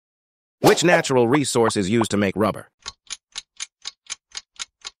Which natural resource is used to make rubber?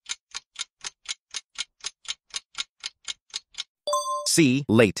 C.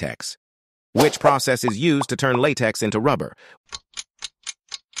 Latex. Which process is used to turn latex into rubber?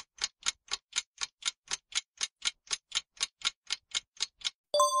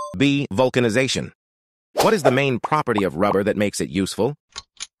 B. Vulcanization. What is the main property of rubber that makes it useful?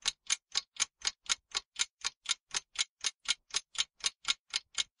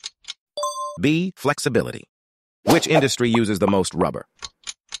 B. Flexibility. Which industry uses the most rubber?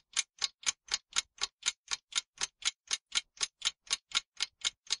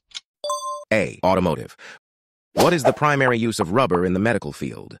 A. Automotive. What is the primary use of rubber in the medical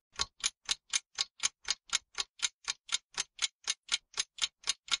field?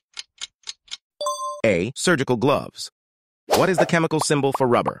 A. Surgical gloves. What is the chemical symbol for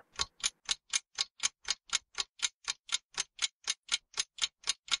rubber?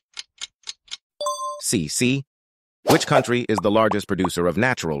 C. Which country is the largest producer of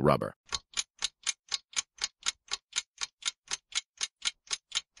natural rubber?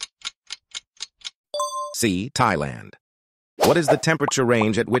 C. Thailand. What is the temperature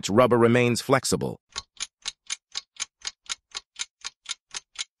range at which rubber remains flexible?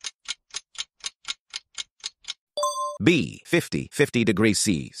 B. 50 degrees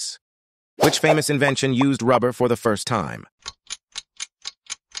Celsius. Which famous invention used rubber for the first time?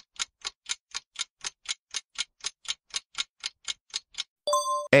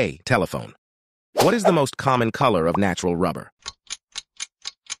 A. Telephone. What is the most common color of natural rubber?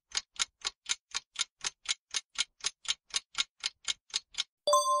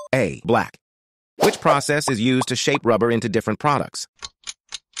 A. Black. Which process is used to shape rubber into different products?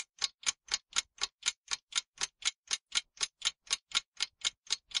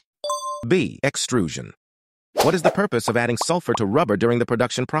 B. Extrusion. What is the purpose of adding sulfur to rubber during the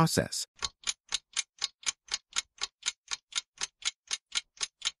production process?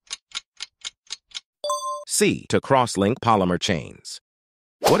 C. To cross-link polymer chains.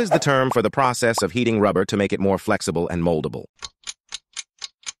 What is the term for the process of heating rubber to make it more flexible and moldable?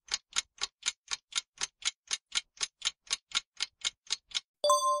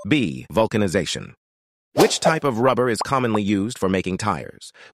 B. Vulcanization. Which type of rubber is commonly used for making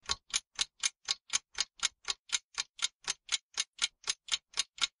tires?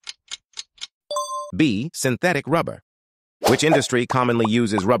 B. Synthetic rubber. Which industry commonly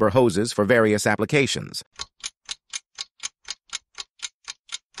uses rubber hoses for various applications?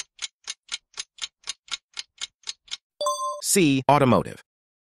 C. Automotive.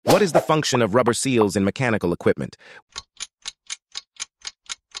 What is the function of rubber seals in mechanical equipment?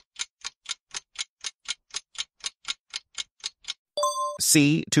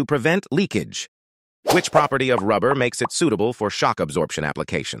 C. To prevent leakage. Which property of rubber makes it suitable for shock absorption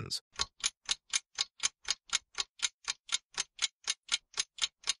applications?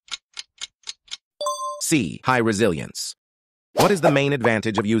 C. High resilience. What is the main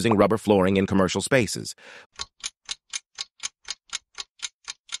advantage of using rubber flooring in commercial spaces?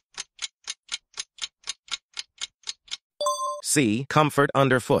 C. Comfort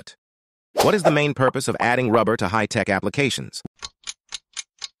underfoot. What is the main purpose of adding rubber to high-tech applications?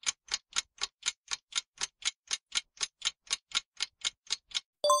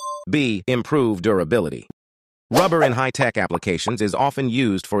 B. Improve durability. Rubber in high-tech applications is often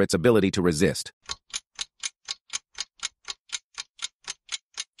used for its ability to resist.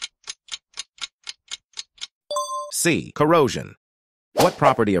 C. Corrosion. What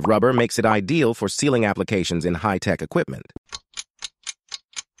property of rubber makes it ideal for sealing applications in high-tech equipment?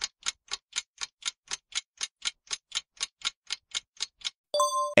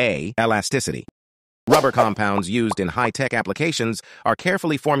 A. Elasticity. Rubber compounds used in high-tech applications are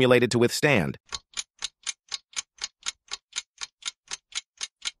carefully formulated to withstand.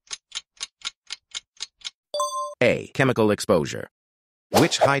 A. Chemical exposure.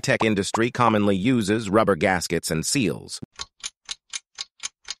 Which high-tech industry commonly uses rubber gaskets and seals?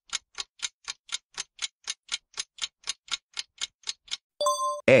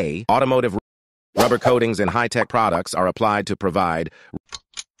 A. Automotive. Rubber coatings in high-tech products are applied to provide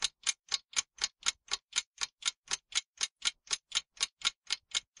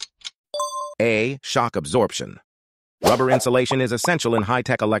A. Shock absorption. Rubber insulation is essential in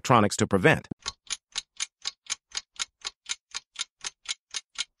high-tech electronics to prevent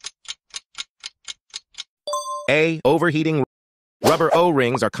A. Overheating. Rubber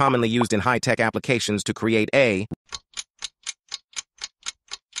O-rings are commonly used in high-tech applications to create A.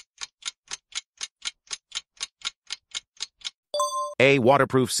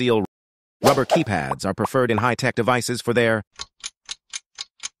 Waterproof seal. Rubber keypads are preferred in high-tech devices for their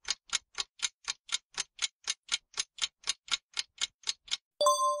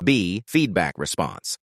B. Feedback response.